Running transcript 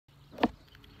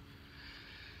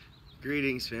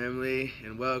Greetings, family,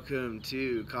 and welcome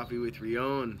to Coffee with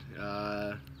RIon,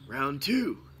 round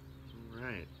two. All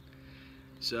right.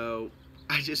 So,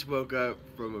 I just woke up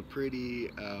from a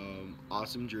pretty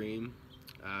awesome dream.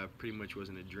 Pretty much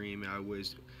wasn't a dream. I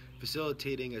was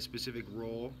facilitating a specific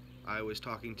role. I was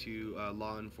talking to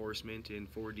law enforcement in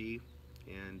 4D,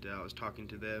 and I was talking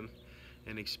to them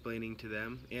and explaining to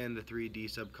them and the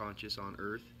 3D subconscious on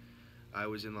Earth. I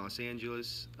was in Los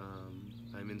Angeles.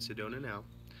 I'm in Sedona now,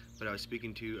 but I was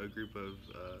speaking to a group of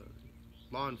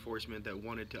law enforcement that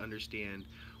wanted to understand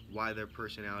why their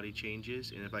personality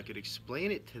changes, and if I could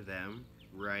explain it to them,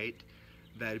 right,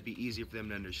 that'd be easier for them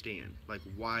to understand, like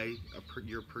why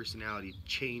your personality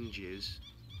changes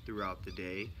throughout the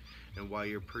day, and why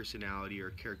your personality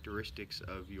or characteristics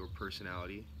of your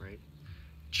personality, right,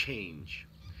 change.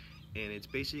 And it's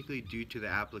basically due to the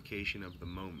application of the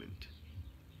moment.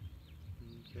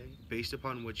 Okay? Based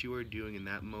upon what you are doing in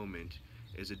that moment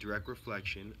is a direct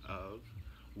reflection of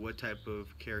what type of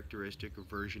characteristic or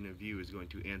version of you is going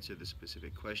to answer the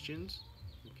specific questions.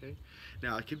 Okay?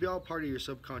 Now, it could be all part of your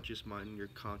subconscious mind and your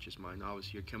conscious mind.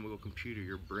 Obviously, your chemical computer,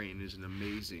 your brain, is an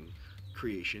amazing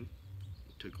creation.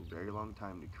 It took a very long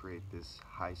time to create this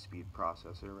high-speed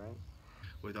processor, right?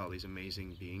 With all these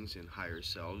amazing beings and higher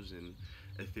selves and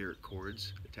etheric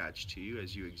cords attached to you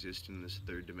as you exist in this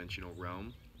third dimensional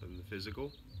realm of the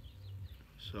physical.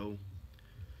 So,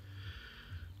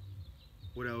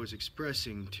 what I was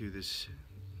expressing to this,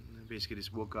 basically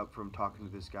just woke up from talking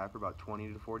to this guy for about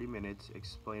 20 to 40 minutes,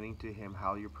 explaining to him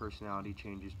how your personality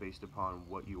changes based upon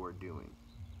what you are doing.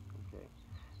 Okay.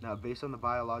 Now, based on the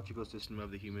biological system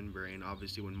of the human brain,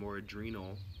 obviously when more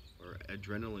adrenal or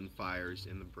adrenaline fires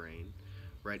in the brain,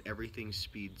 right, everything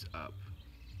speeds up.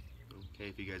 Okay,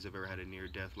 if you guys have ever had a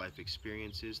near-death life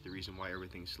experiences, the reason why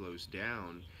everything slows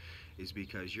down is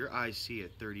because your eyes see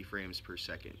at 30 frames per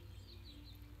second.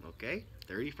 Okay,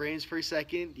 30 frames per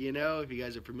second, if you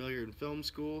guys are familiar in film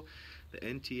school, the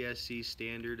NTSC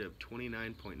standard of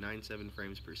 29.97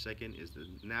 frames per second is the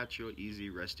natural, easy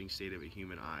resting state of a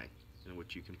human eye and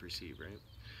what you can perceive, right?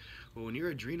 Well, when your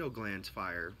adrenal glands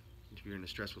fire, if you're in a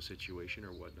stressful situation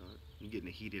or whatnot, you get in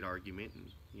a heated argument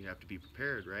and you have to be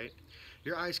prepared, right?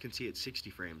 Your eyes can see at 60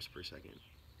 frames per second.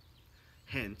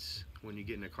 Hence, when you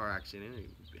get in a car accident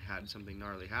or had something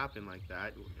gnarly happen like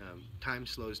that, time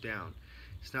slows down.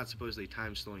 It's not supposedly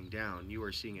time slowing down. You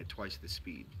are seeing at twice the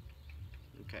speed.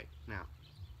 Okay, now,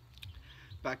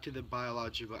 back to the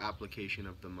biological application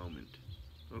of the moment.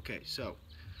 Okay, so,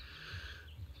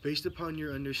 based upon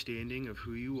your understanding of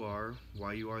who you are,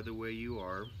 why you are the way you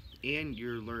are, and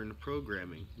your learned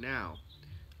programming. Now,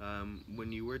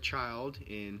 when you were a child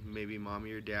and maybe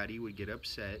mommy or daddy would get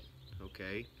upset,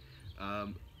 okay,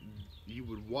 you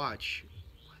would watch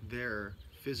their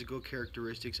physical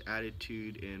characteristics,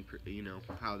 attitude, and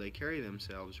how they carry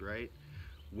themselves, right?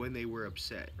 When they were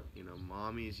upset,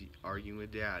 mommy's arguing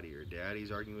with daddy or daddy's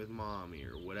arguing with mommy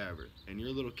or whatever, and you're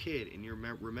a little kid and you're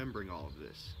remembering all of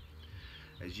this.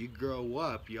 As you grow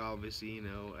up, you obviously,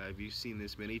 you've seen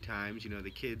this many times,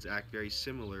 the kids act very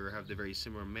similar or have the very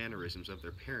similar mannerisms of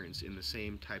their parents in the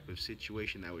same type of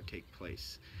situation that would take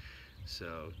place.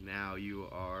 So now you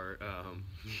are,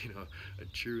 a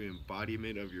true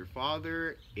embodiment of your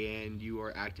father, and you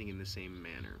are acting in the same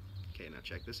manner. Okay, now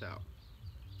check this out.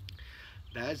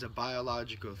 That is a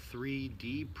biological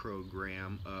 3D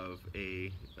program of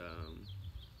a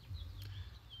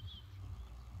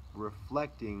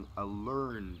reflecting a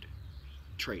learned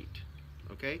trait.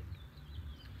 Okay?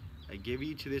 I give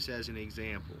you to this as an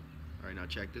example. Alright, now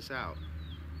check this out.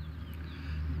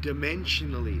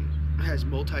 Dimensionally, as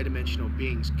multidimensional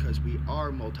beings, because we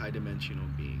are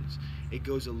multidimensional beings, it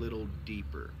goes a little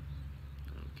deeper.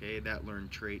 Okay, that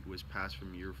learned trait was passed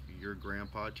from your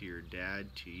grandpa to your dad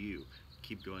to you.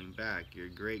 Keep going back, your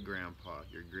great grandpa,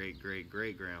 your great great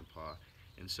great grandpa,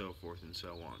 and so forth and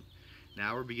so on.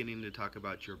 Now we're beginning to talk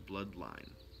about your bloodline.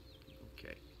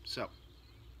 Okay, so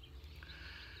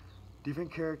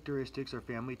different characteristics or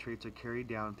family traits are carried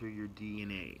down through your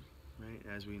DNA. Right?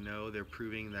 As we know, they're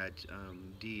proving that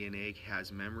DNA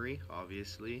has memory,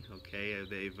 obviously. Okay,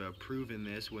 they've proven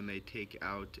this when they take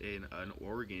out an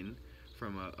organ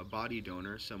from a body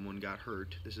donor. Someone got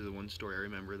hurt. This is the one story I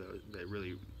remember that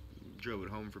really drove it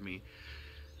home for me.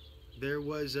 There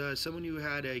was someone who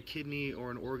had a kidney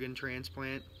or an organ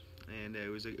transplant, and it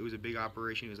was a big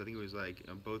operation. I think it was like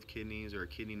both kidneys or a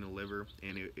kidney and a liver,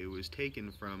 and it was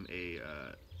taken from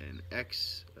an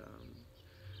ex.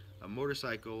 A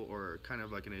motorcycle or kind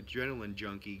of like an adrenaline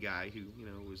junkie guy who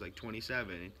was like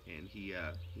 27, and he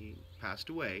passed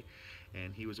away,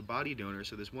 and he was a body donor.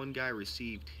 So this one guy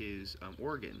received his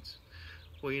organs.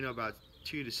 Well, about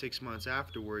 2 to 6 months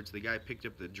afterwards, the guy picked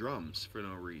up the drums for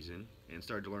no reason and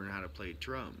started to learn how to play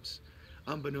drums.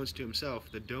 Unbeknownst to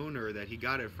himself, the donor that he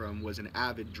got it from was an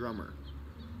avid drummer.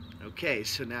 Okay,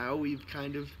 so now we've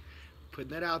kind of put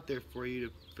that out there for you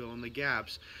to fill in the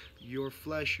gaps. Your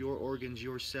flesh, your organs,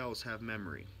 your cells have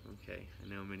memory. Okay, I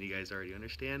know many of you guys already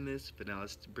understand this, but now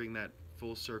let's bring that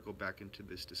full circle back into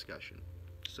this discussion.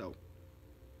 So,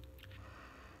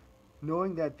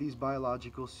 knowing that these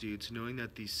biological suits, knowing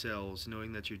that these cells,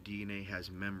 knowing that your DNA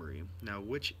has memory, now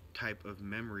which type of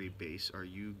memory base are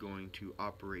you going to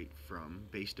operate from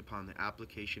based upon the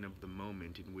application of the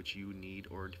moment in which you need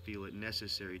or feel it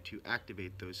necessary to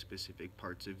activate those specific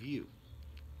parts of you?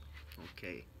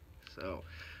 Okay, so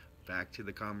back to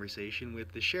the conversation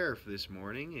with the sheriff this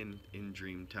morning in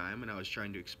dream time, and I was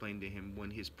trying to explain to him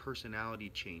when his personality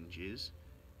changes,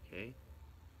 okay?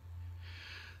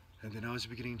 And then I was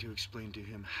beginning to explain to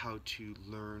him how to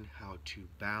learn how to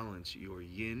balance your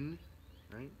yin,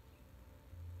 right,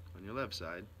 on your left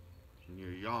side, and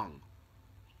your yang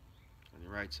on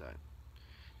your right side.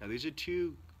 Now these are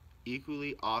two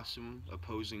equally awesome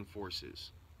opposing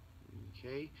forces,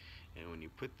 okay? And when you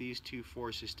put these two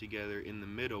forces together in the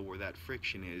middle where that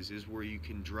friction is where you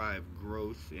can drive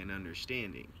growth and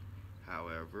understanding.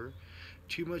 However,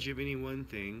 too much of any one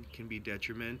thing can be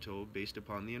detrimental based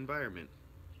upon the environment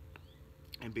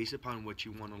and based upon what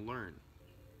you want to learn.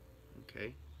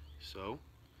 Okay, so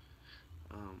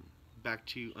back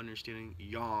to understanding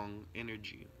yang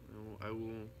energy. I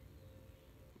will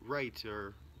write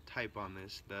or type on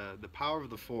this the power of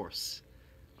the force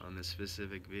on this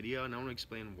specific video, and I want to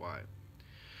explain why.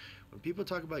 When people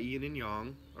talk about yin and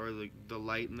yang, or the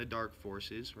light and the dark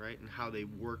forces, right, and how they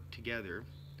work together,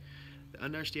 the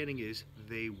understanding is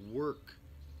they work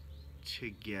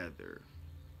together.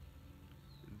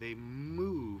 They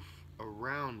move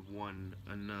around one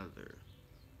another.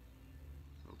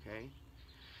 Okay?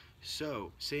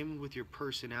 So, same with your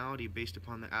personality based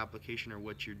upon the application or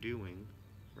what you're doing,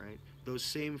 right? Those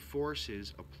same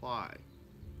forces apply.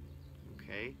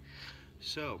 Okay?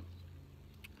 So,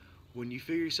 when you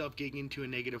feel yourself getting into a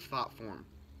negative thought form,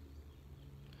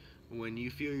 when you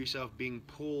feel yourself being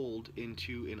pulled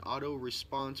into an auto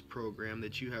response program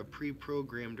that you have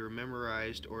pre-programmed or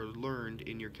memorized or learned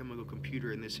in your chemical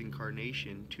computer in this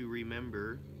incarnation to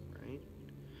remember, right,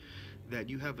 that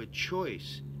you have a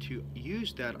choice to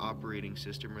use that operating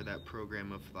system or that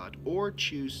program of thought or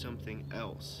choose something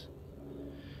else,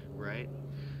 right?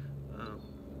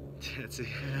 That's it,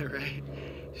 right?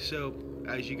 So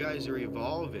as you guys are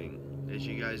evolving, as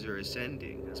you guys are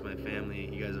ascending, as my family,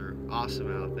 you guys are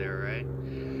awesome out there, right?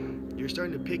 You're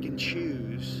starting to pick and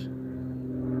choose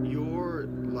your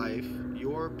life,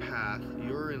 your path,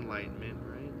 your enlightenment,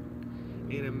 right?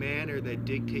 In a manner that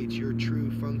dictates your true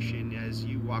function as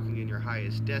you walking in your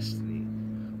highest destiny.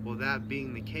 Well, that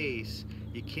being the case,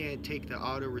 you can't take the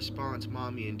auto response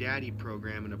mommy and daddy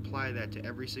program and apply that to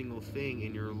every single thing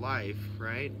in your life,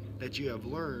 right, that you have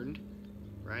learned,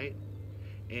 right,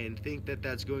 and think that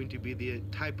that's going to be the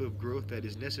type of growth that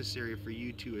is necessary for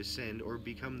you to ascend or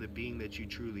become the being that you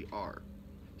truly are.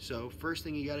 So first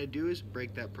thing you got to do is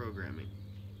break that programming.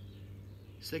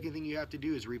 Second thing you have to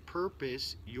do is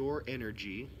repurpose your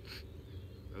energy,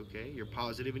 okay, your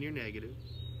positive and your negative,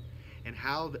 and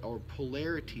how, or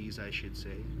polarities I should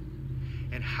say,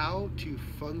 and how to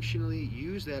functionally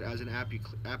use that as an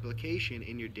application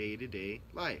in your day-to-day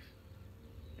life.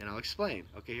 And I'll explain.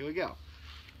 Okay, here we go.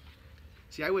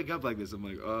 See, I wake up like this. I'm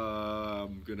like,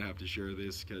 I'm gonna have to share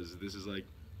this because this is like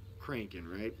cranking,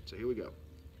 right? So here we go.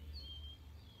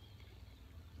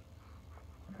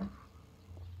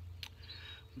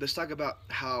 Let's talk about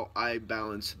how I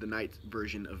balance the night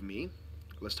version of me.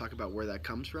 Let's talk about where that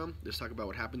comes from. Let's talk about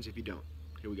what happens if you don't.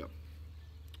 Here we go.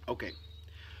 Okay.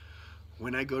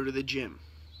 When I go to the gym,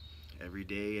 every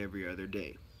day, every other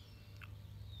day,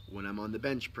 when I'm on the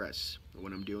bench press,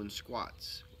 when I'm doing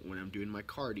squats, when I'm doing my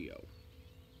cardio,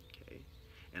 okay,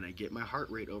 and I get my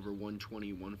heart rate over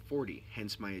 120, 140,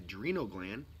 hence my adrenal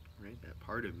gland, right, that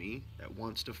part of me that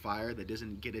wants to fire, that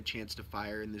doesn't get a chance to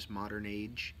fire in this modern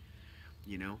age.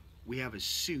 You know, we have a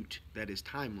suit that is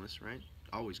timeless, right,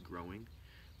 always growing,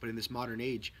 but in this modern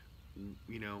age,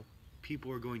 you know,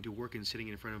 people are going to work and sitting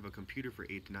in front of a computer for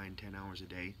 8 to 9, 10 hours a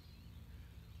day,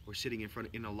 or sitting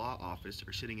in a law office,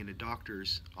 or sitting in a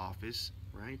doctor's office,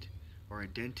 right, or a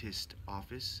dentist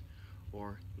office,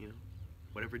 or, you know,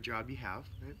 whatever job you have,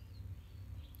 right?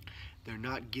 They're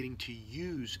not getting to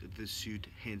use the suit,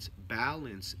 hence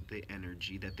balance the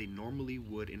energy that they normally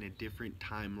would in a different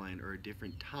timeline or a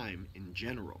different time in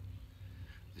general.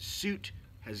 The suit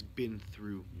has been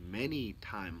through many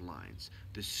timelines.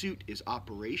 The suit is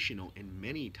operational in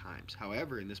many times.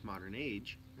 However, in this modern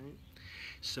age, right,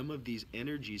 some of these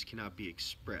energies cannot be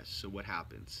expressed. So what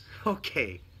happens?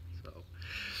 Okay, so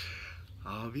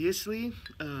obviously,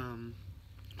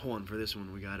 hold on, for this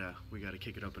one we gotta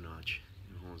kick it up a notch.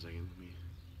 Hold on a second.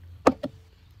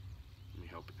 Let me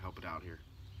help it out here.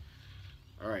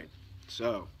 All right,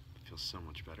 so it feels so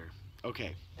much better.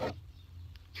 Okay.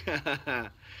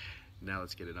 Now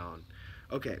let's get it on.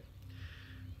 Okay.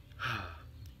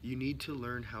 You need to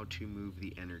learn how to move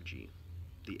the energy.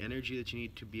 The energy that you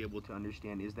need to be able to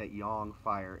understand is that yang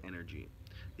fire energy.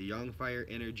 The yang fire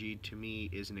energy to me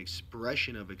is an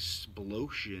expression of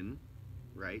explosion,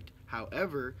 right?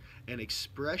 However, an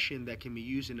expression that can be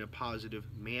used in a positive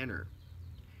manner.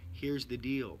 Here's the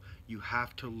deal. You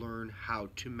have to learn how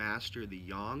to master the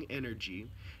yang energy,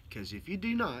 because if you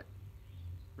do not,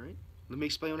 right? Let me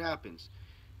explain what happens.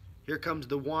 Here comes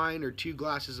the wine or 2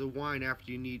 glasses of wine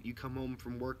after you come home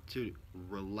from work to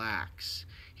relax.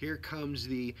 Here comes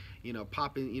the,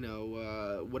 popping,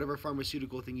 whatever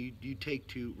pharmaceutical thing you take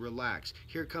to relax.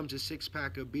 Here comes a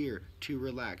 6-pack of beer to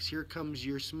relax. Here comes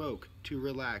your smoke to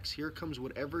relax. Here comes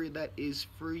whatever that is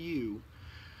for you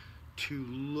to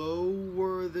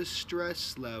lower the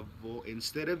stress level.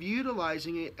 Instead of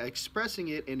utilizing it, expressing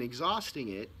it, and exhausting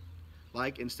it,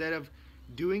 like instead of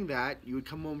doing that, you would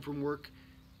come home from work,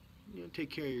 take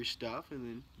care of your stuff, and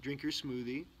then drink your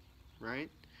smoothie, right?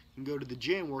 And go to the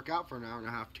gym, work out for an hour and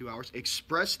a half, 2 hours,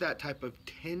 express that type of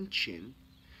tension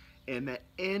and that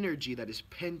energy that is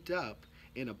pent up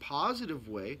in a positive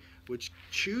way, which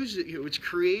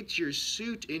creates your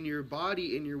suit in your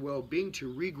body, in your well-being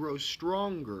to regrow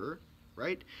stronger,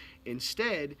 right?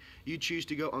 Instead, you choose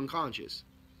to go unconscious.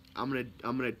 I'm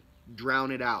gonna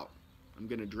drown it out. I'm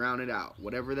going to drown it out.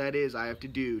 Whatever that is, I have to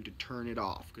do to turn it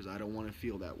off because I don't want to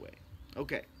feel that way.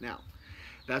 Okay, now,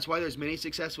 that's why there's many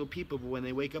successful people, but when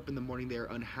they wake up in the morning, they're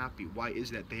unhappy. Why is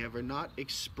that? They are not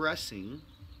expressing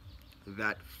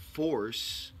that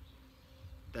force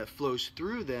that flows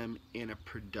through them in a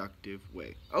productive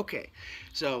way. Okay,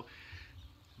 so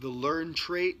the learned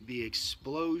trait, the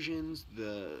explosions,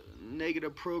 the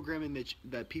negative programming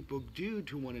that people do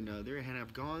to one another and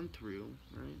have gone through,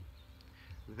 right?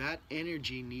 That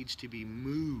energy needs to be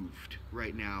moved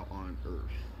right now on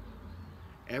Earth.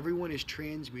 Everyone is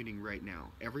transmuting right now.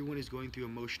 Everyone is going through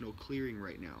emotional clearing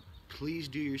right now. Please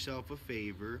do yourself a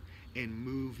favor and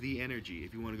move the energy.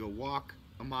 If you want to go walk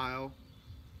a mile,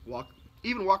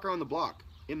 even walk around the block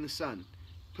in the sun,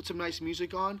 put some nice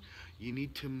music on, you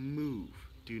need to move.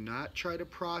 Do not try to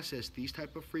process these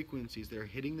type of frequencies that are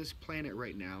hitting this planet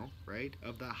right now, right,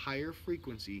 of the higher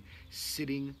frequency,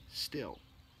 sitting still.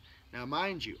 Now,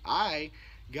 mind you, I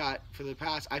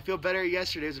feel better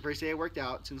yesterday. It was the first day I worked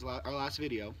out since our last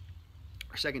video,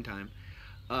 our second time.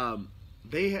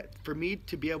 For me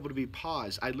to be able to be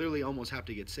paused, I literally almost have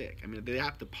to get sick. I mean, they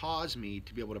have to pause me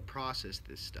to be able to process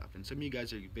this stuff. And some of you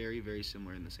guys are very, very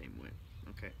similar in the same way.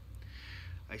 Okay.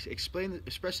 I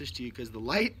express this to you because the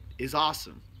light is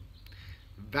awesome.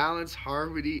 Balance,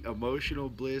 harmony, emotional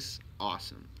bliss,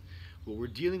 awesome. What we're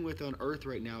dealing with on Earth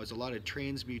right now is a lot of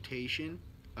transmutation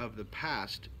of the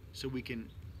past so we can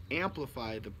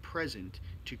amplify the present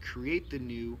to create the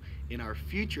new in our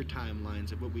future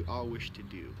timelines of what we all wish to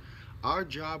do. Our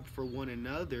job for one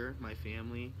another, my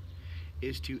family,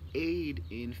 is to aid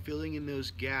in filling in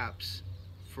those gaps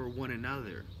for one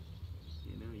another.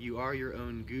 You are your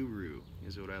own guru,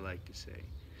 is what I like to say.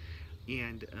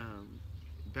 And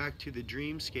back to the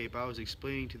dreamscape, I was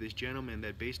explaining to this gentleman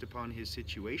that based upon his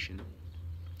situation,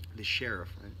 the sheriff,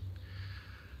 right?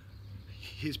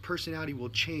 His personality will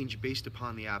change based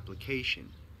upon the application.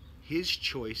 His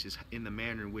choice is in the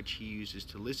manner in which he uses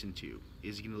to listen to.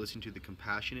 Is he going to listen to the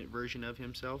compassionate version of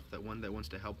himself, that one that wants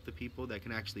to help the people, that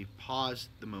can actually pause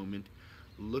the moment,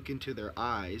 look into their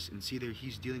eyes, and see that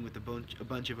he's dealing with a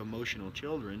bunch of emotional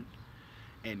children,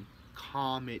 and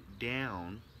calm it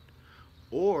down,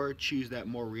 or choose that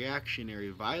more reactionary,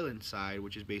 violent side,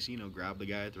 which is basically, grab the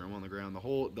guy, throw him on the ground, the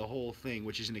whole thing,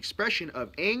 which is an expression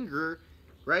of anger,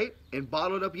 right? And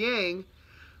bottled up yang,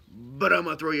 but I'm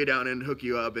gonna throw you down and hook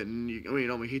you up, and I'm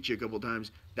gonna hit you a couple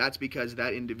times. That's because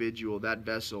that individual, that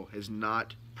vessel, is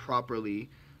not properly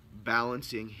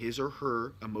balancing his or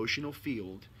her emotional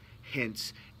field.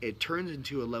 Hence, it turns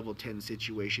into a level 10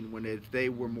 situation when if they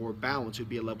were more balanced, it would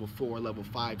be a level 4, level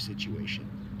 5 situation.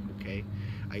 Okay?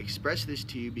 I express this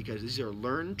to you because these are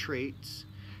learned traits,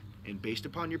 and based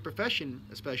upon your profession,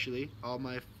 especially, all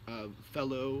my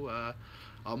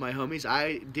all my homies,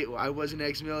 I wasn't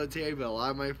ex-military, but a lot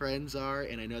of my friends are,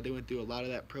 and I know they went through a lot of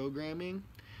that programming.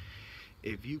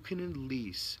 If you can at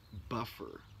least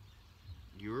buffer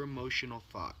your emotional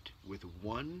thought with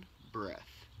one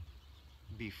breath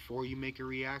before you make a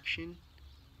reaction,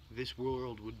 this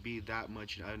world would be that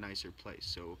much a nicer place.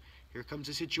 So here comes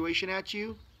a situation at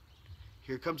you.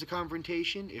 Here comes a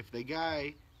confrontation. If the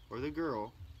guy or the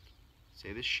girl,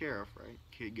 say the sheriff, right,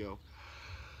 could go,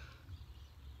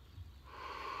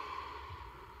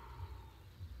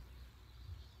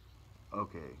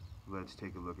 okay, let's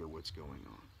take a look at what's going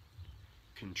on.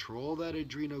 Control that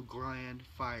adrenal gland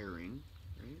firing,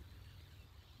 right?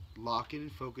 Lock in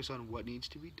and focus on what needs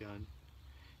to be done,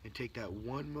 and take that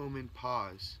one moment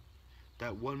pause.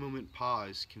 That one moment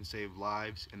pause can save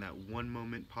lives, and that one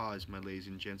moment pause, my ladies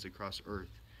and gents across Earth,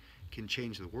 can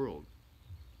change the world.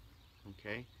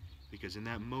 Okay? Because in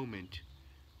that moment,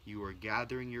 you are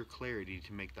gathering your clarity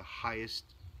to make the highest,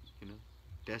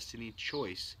 destiny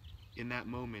choice in that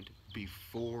moment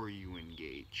before you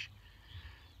engage.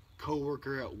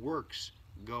 Coworker at work's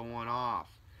going off,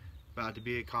 about to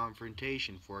be a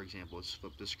confrontation, for example. Let's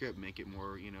flip the script, make it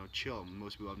more, chill.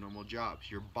 Most people have normal jobs.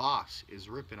 Your boss is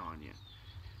ripping on you.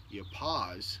 You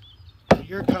pause.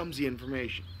 Here comes the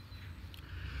information.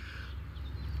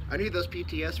 I need those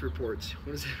PTS reports.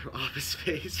 What is it? Office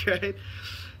Space, right?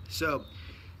 So,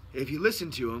 if you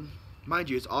listen to them, mind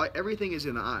you, everything is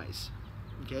in the eyes.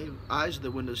 Okay? Eyes are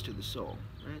the windows to the soul,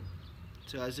 right?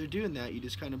 So as they're doing that, you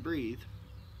just kind of breathe.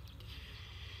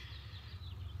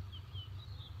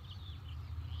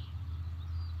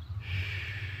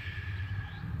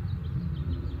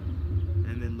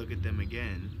 And then look at them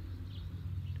again.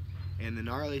 And the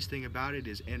gnarliest thing about it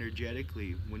is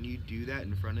energetically, when you do that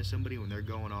in front of somebody, when they're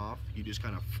going off, you just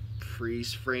kind of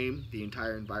freeze frame the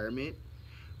entire environment.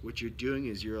 What you're doing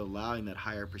is you're allowing that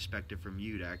higher perspective from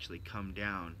you to actually come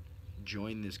down,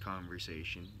 join this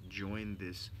conversation, join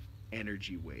this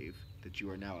energy wave that you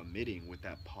are now emitting with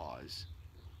that pause,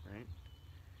 right?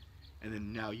 And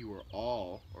then now you are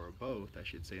all, or both, I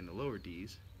should say, in the lower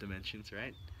D's, dimensions,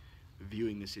 right?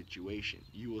 Viewing the situation.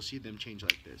 You will see them change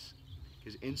like this.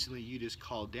 Because instantly you just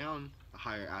call down a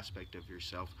higher aspect of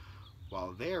yourself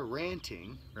while they're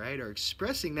ranting, right, or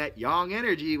expressing that yang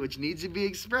energy, which needs to be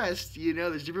expressed.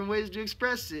 There's different ways to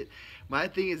express it. My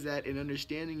thing is that in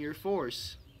understanding your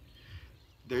force,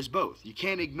 there's both. You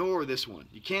can't ignore this one.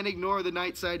 You can't ignore the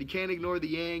night side. You can't ignore the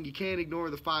yang. You can't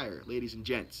ignore the fire, ladies and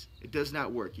gents. It does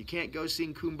not work. You can't go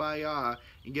sing Kumbaya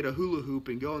and get a hula hoop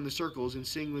and go in the circles and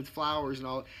sing with flowers and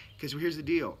all. Because here's the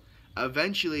deal.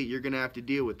 Eventually, you're going to have to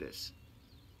deal with this.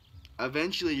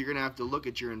 Eventually, you're going to have to look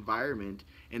at your environment,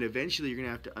 and eventually you're going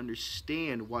to have to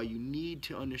understand why you need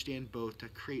to understand both to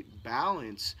create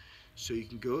balance so you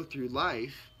can go through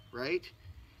life, right,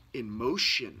 in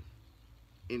motion,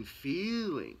 in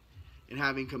feeling, and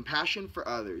having compassion for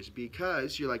others,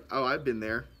 because you're like, oh, I've been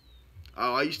there.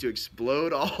 Oh, I used to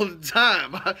explode all the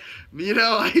time. I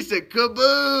used to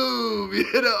kaboom.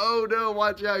 Oh no,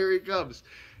 watch out, here he comes.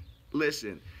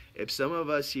 Listen, if some of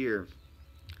us here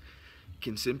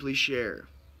can simply share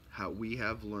how we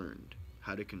have learned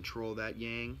how to control that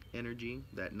yang energy,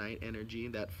 that night energy,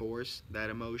 that force,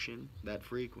 that emotion, that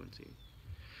frequency.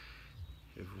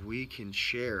 If we can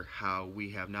share how we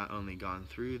have not only gone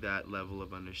through that level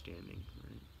of understanding,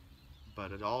 right,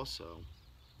 but it also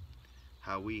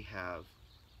how we have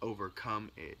overcome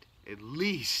it, at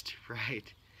least,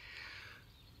 right,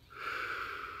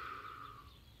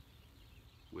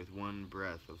 with one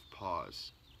breath of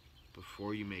pause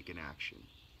before you make an action.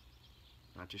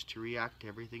 Not just to react to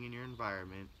everything in your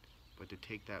environment, but to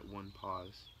take that one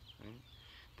pause, right?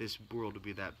 This world would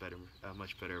be that better,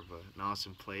 much better of an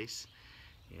awesome place.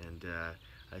 And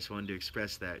I just wanted to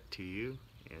express that to you,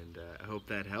 and I hope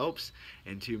that helps.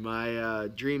 And to my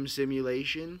dream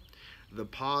simulation, the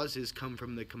pauses come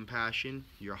from the compassion.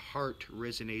 Your heart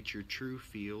resonates your true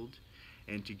field,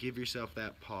 and to give yourself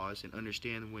that pause and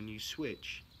understand when you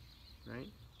switch, right?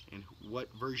 And what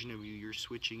version of you you're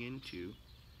switching into,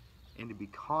 and to be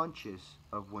conscious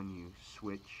of when you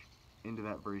switch into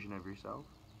that version of yourself.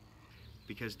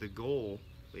 Because the goal,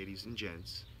 ladies and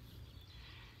gents,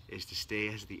 is to stay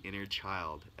as the inner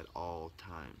child at all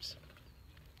times.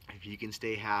 If you can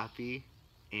stay happy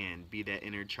and be that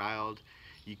inner child,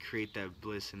 you create that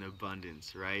bliss and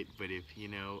abundance, right? But if,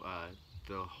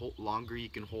 the longer you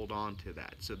can hold on to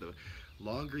that. So the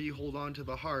longer you hold on to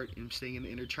the heart and staying in the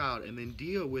inner child, and then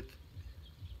deal with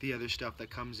the other stuff that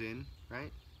comes in,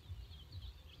 right?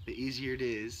 The easier it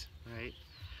is, right?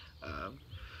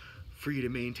 For you to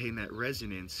maintain that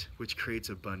resonance, which creates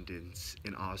abundance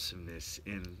and awesomeness,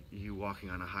 and you walking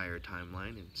on a higher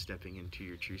timeline and stepping into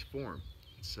your true form.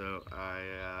 So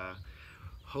I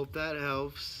Hope that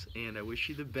helps, and I wish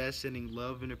you the best. Sending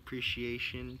love and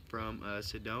appreciation from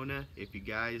Sedona. If you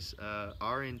guys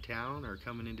are in town or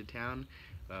coming into town,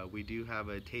 we do have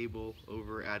a table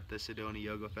over at the Sedona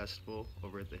Yoga Festival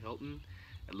over at the Hilton.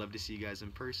 I'd love to see you guys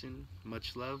in person.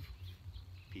 Much love.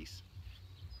 Peace.